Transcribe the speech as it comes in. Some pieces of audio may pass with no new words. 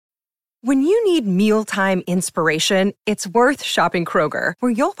When you need mealtime inspiration, it's worth shopping Kroger,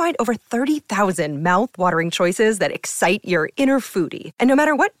 where you'll find over 30,000 mouth-watering choices that excite your inner foodie. And no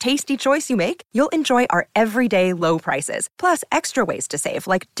matter what tasty choice you make, you'll enjoy our everyday low prices, plus extra ways to save,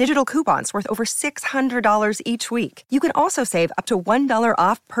 like digital coupons worth over $600 each week. You can also save up to $1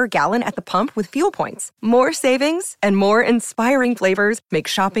 off per gallon at the pump with fuel points. More savings and more inspiring flavors make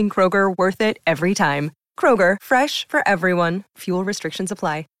shopping Kroger worth it every time. Kroger, fresh for everyone. Fuel restrictions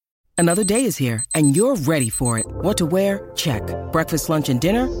apply. Another day is here, and you're ready for it. What to wear? Check. Breakfast, lunch, and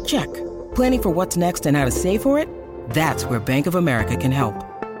dinner? Check. Planning for what's next and how to save for it? That's where Bank of America can help.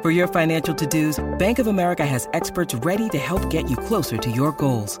 For your financial to-dos, Bank of America has experts ready to help get you closer to your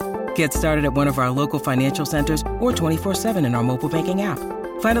goals. Get started at one of our local financial centers or 24/7 in our mobile banking app.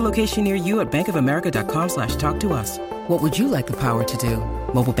 Find a location near you at bankofamerica.com/talktous. What would you like the power to do?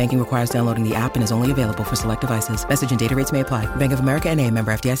 Mobile banking requires downloading the app and is only available for select devices. Message and data rates may apply. Bank of America N.A.,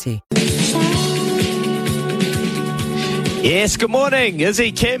 member FDIC. Yes, good morning.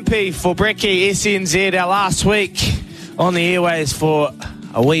 Izzy Kempe for Brecky SNZ. Our last week on the airways for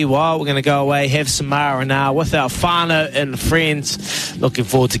a wee while. We're going to go away, have some marinara with our whānau and friends. Looking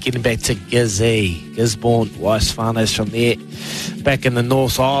forward to getting back to Gisborne, Weiss whānau's from there. Back in the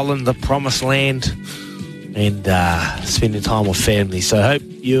North Island, the promised land. And spending time with family. So I hope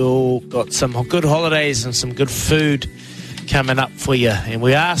you all got some good holidays and some good food coming up for you. And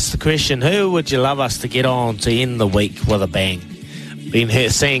we asked the question, who would you love us to get on to end the week with a bang? Been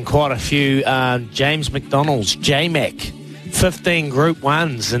seeing quite a few. James McDonald's, J-Mac, 15 Group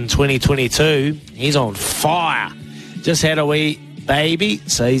 1s in 2022. He's on fire. Just had a wee baby,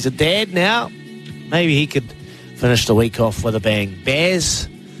 so he's a dad now. Maybe he could finish the week off with a bang. Baz,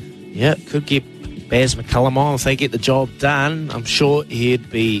 yeah, could get Baz McCullum on if they get the job done. I'm sure he'd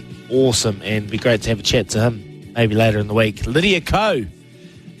be awesome and be great to have a chat to him maybe later in the week. Lydia Ko,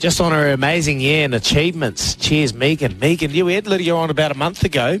 just on her amazing year and achievements. Cheers, Megan. Megan, we had Lydia on about a month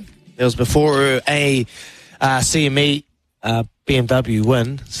ago. That was before her CME BMW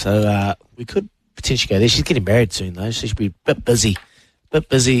win, so we could potentially go there. She's getting married soon, though, so she'll be a bit busy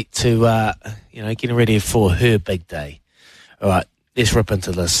to, getting ready for her big day. All right, let's rip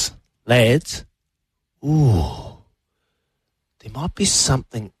into this. Lads, ooh, there might be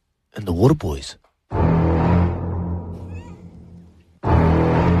something in the water, boys.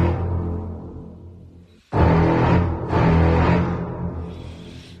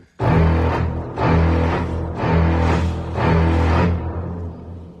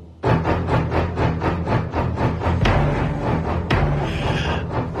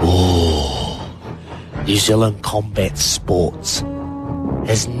 New Zealand Combat Sports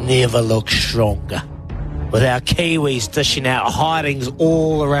has never looked stronger, with our Kiwis dishing out hidings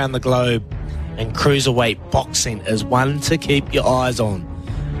all around the globe, and cruiserweight boxing is one to keep your eyes on.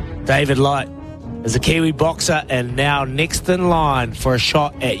 David Light is a Kiwi boxer and now next in line for a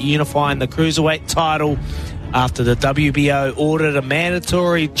shot at unifying the cruiserweight title after the WBO ordered a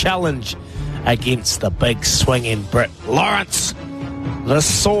mandatory challenge against the big swinging Brit Lawrence. The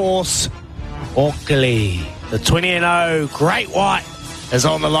Sauce Auckland, the 20-0 Great White, is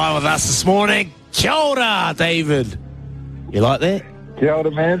on the line with us this morning. Kia ora, David. You like that? Kia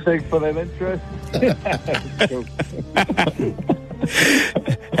ora, man. Thanks for that intro.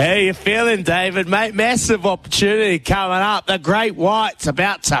 How you feeling, David? Mate, massive opportunity coming up. The Great White's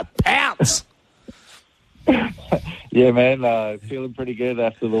about to pounce. Yeah, man. Feeling pretty good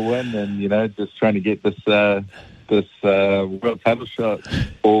after the win and, just trying to get this world title shot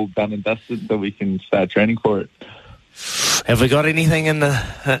all done and dusted so we can start training for it. Have we got anything in the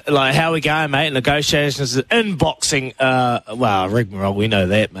how are we going, mate? Negotiations in boxing, rigmarole, we know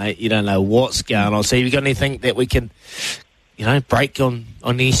that, mate. You don't know what's going on. So have you got anything that we can break on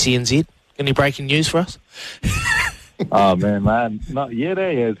the SNZ? Any breaking news for us? Oh man, not yet,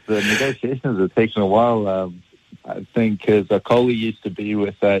 As the negotiations are taking a while. I think Coley used to be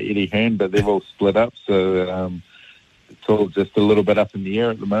with Eddie Hearn, but they've all split up, so it's all just a little bit up in the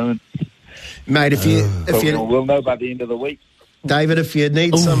air at the moment. Mate, we'll know by the end of the week. David, if you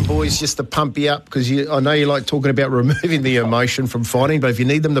need some boys just to pump you up, because I know you like talking about removing the emotion from fighting, but if you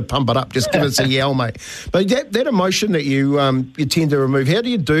need them to pump it up, just give us a yell, mate. But that emotion that you tend to remove, how do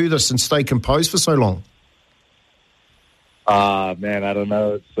you do this and stay composed for so long? Man, I don't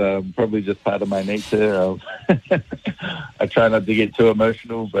know. It's probably just part of my nature. I try not to get too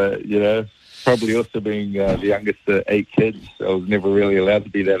emotional, but, probably also being the youngest of 8 kids, I was never really allowed to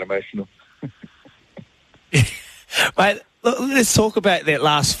be that emotional. Mate, let's talk about that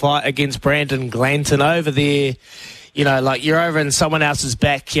last fight against Brandon Glanton over there. You're over in someone else's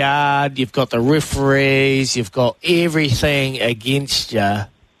backyard. You've got the referees. You've got everything against you.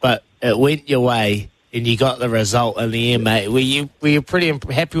 but it went your way and you got the result in the end, mate. Were you pretty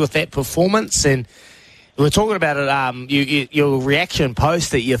happy with that performance? And we were talking about it, your reaction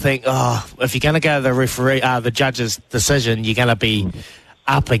post that you think, if you're going to go to the referee, the judge's decision, you're going to be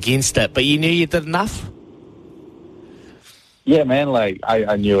up against it. But you knew you did enough? Yeah, man, like,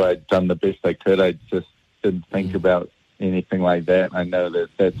 I knew I'd done the best I could. I just didn't think about anything like that. I know that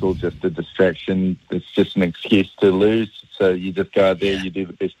that's all just a distraction. It's just an excuse to lose. So you just go out there, you do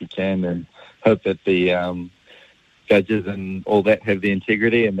the best you can, and hope that the judges and all that have the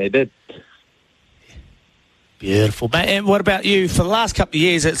integrity, and they did. Beautiful. And what about you? For the last couple of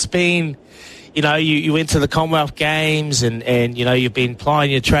years, it's been, you went to the Commonwealth Games and you've been plying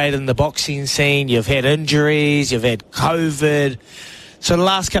your trade in the boxing scene. You've had injuries, you've had COVID. So the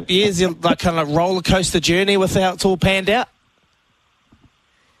last couple of years, you're like kind of roller coaster journey with how it's all panned out?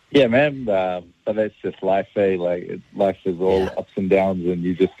 Yeah, man. But that's just life, eh? Like, life is all ups and downs, and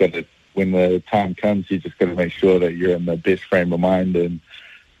you just got to, when the time comes, you just got to make sure that you're in the best frame of mind and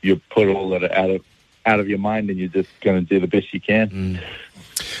you put all of it out of your mind, and you're just going to do the best you can.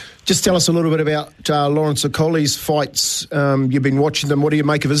 Just tell us a little bit about Lawrence Okolie's fights. You've been watching them. What do you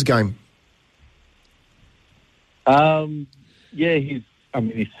make of his game? Yeah, he's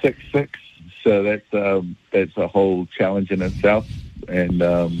 6'6", so that's a whole challenge in itself,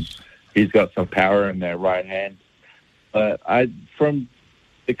 and he's got some power in that right hand. But from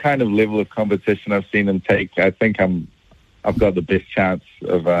the kind of level of competition I've seen him take, I think I've got the best chance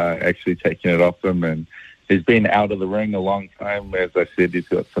of actually taking it off him. And he's been out of the ring a long time. As I said, he's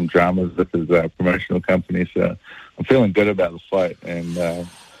got some dramas with his promotional company. So I'm feeling good about the fight. And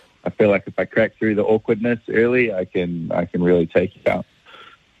I feel like if I crack through the awkwardness early, I can really take it out.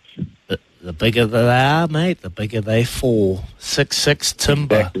 The bigger they are, mate, the bigger they fall. 6'6"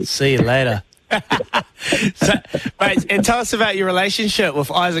 timber. Exactly. See you later. So, mate, and tell us about your relationship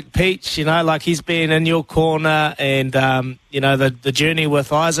with Isaac Peach. Like, he's been in your corner, and the journey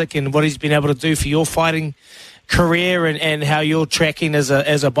with Isaac and what he's been able to do for your fighting career, and how you're tracking as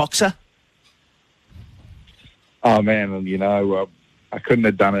a boxer. Oh man, I couldn't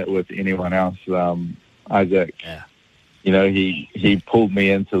have done it with anyone else. Isaac, he pulled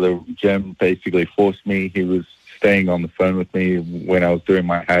me into the gym, basically forced me. He was staying on the phone with me when I was doing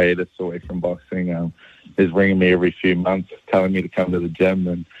my hiatus away from boxing. He's ringing me every few months, telling me to come to the gym,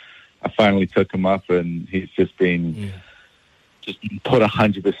 and I finally took him up, and he's just been just put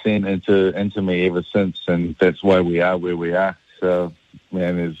 100% into me ever since, and that's why we are where we are. So,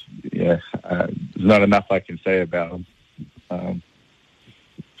 man, there's not enough I can say about him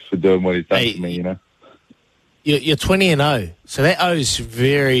for doing what he's done for me. You're 20-0, so that O is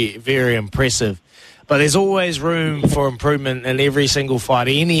very, very impressive. But there's always room for improvement in every single fight.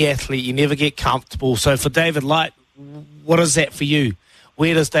 Any athlete, you never get comfortable. So for David Light, what is that for you?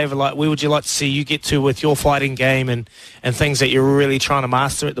 Where would you like to see you get to with your fighting game and things that you're really trying to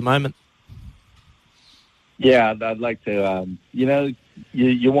master at the moment? Yeah, I'd like to,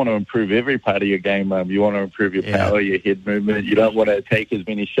 you want to improve every part of your game. You want to improve your power, your head movement. You don't want to take as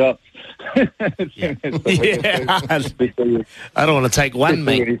many shots. I don't want to take one,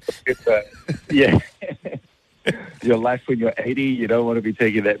 mate. Your life when you're 80, you don't want to be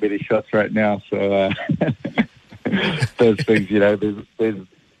taking that many shots right now. So those things,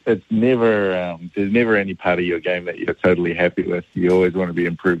 there's never any part of your game that you're totally happy with. You always want to be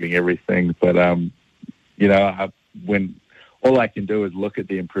improving everything. But when all I can do is look at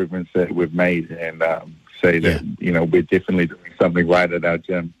the improvements that we've made and say that we're definitely doing something right at our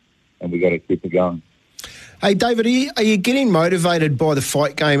gym, and we got to keep it going. Hey, David, are you getting motivated by the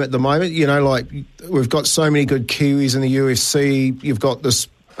fight game at the moment? Like, we've got so many good Kiwis in the UFC. You've got this,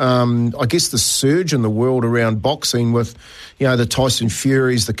 I guess, the surge in the world around boxing with, the Tyson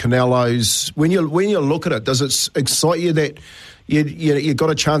Furies, the Canelos. When you look at it, does it excite you that you got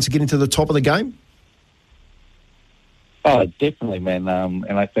a chance to get into the top of the game? Oh, definitely, man.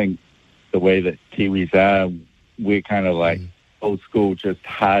 And I think the way that Kiwis are, we're kind of like old school, just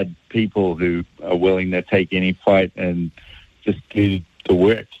hard people who are willing to take any fight and just do the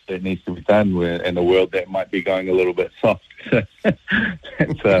work that needs to be done in a world that might be going a little bit soft.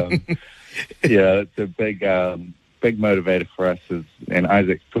 It's a big motivator for us. And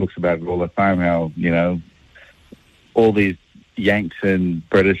Isaac talks about it all the time, how, all these Yanks and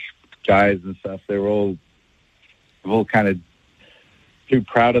British guys and stuff, they're all kind of too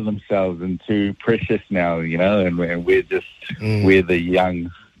proud of themselves and too precious now, and we're just, we're the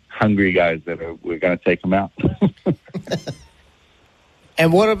young, hungry guys we're going to take them out.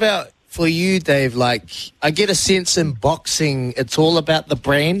 And what about for you, Dave? Like, I get a sense in boxing, it's all about the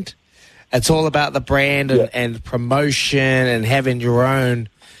brand. It's all about the brand and promotion and having your own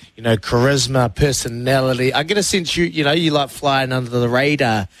charisma, personality. I get a sense you like flying under the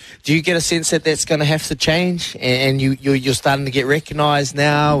radar. Do you get a sense that that's going to have to change, and you're starting to get recognised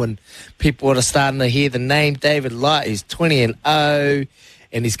now, and people are starting to hear the name David Light? He's 20-0,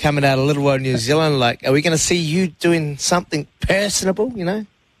 and he's coming out of Little World New Zealand. Like, are we going to see you doing something personable?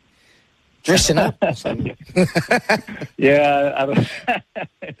 Dressing up or something? Yeah, I don't.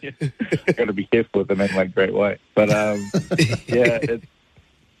 Got to be careful with the name like Great White, but yeah,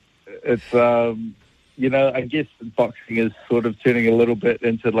 it's I guess boxing is sort of turning a little bit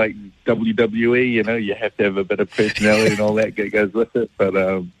into like WWE. You have to have a bit of personality and all that goes with it. But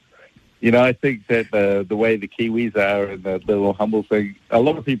I think that the way the Kiwis are and the little humble thing, a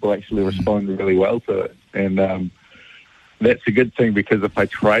lot of people actually respond really well to it, and that's a good thing, because if I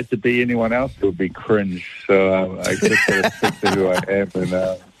tried to be anyone else, it would be cringe. So I just got to stick to who I am,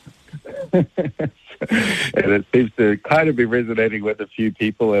 and it seems to kind of be resonating with a few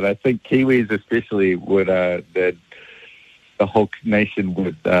people. And I think Kiwis especially would, that the whole nation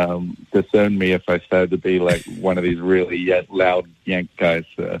would disown me if I started to be like one of these really loud yank guys.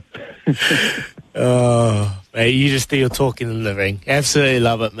 Oh, mate, you just do your talking in the ring. Absolutely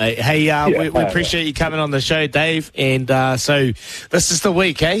love it, mate. Hey, we appreciate you coming on the show, Dave. And so this is the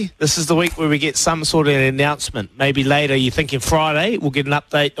week, eh? This is the week where we get some sort of an announcement. Maybe later, you're thinking Friday, we'll get an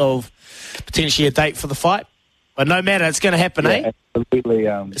update of potentially a date for the fight. But no matter, it's going to happen, eh? Absolutely.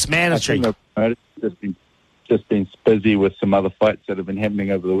 It's mandatory. I've just been busy with some other fights that have been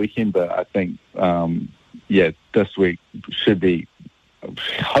happening over the weekend, but I think, this week should be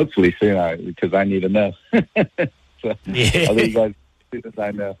hopefully soon, because I need to know. So yeah. I'll let you guys as soon as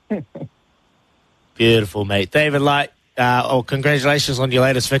I know. Beautiful, mate. David Light, congratulations on your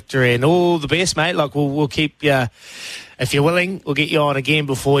latest victory, and all the best, mate. Like, we'll keep you, if you're willing, we'll get you on again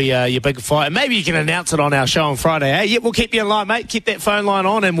before your big fight. And maybe you can announce it on our show on Friday, eh? Yeah, we'll keep you in line, mate. Keep that phone line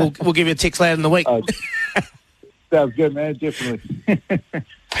on, and we'll give you a text later in the week. Sounds good, man. Definitely.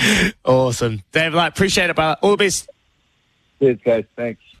 Awesome. David Light, appreciate it, brother. All the best. Cheers, guys. Thanks.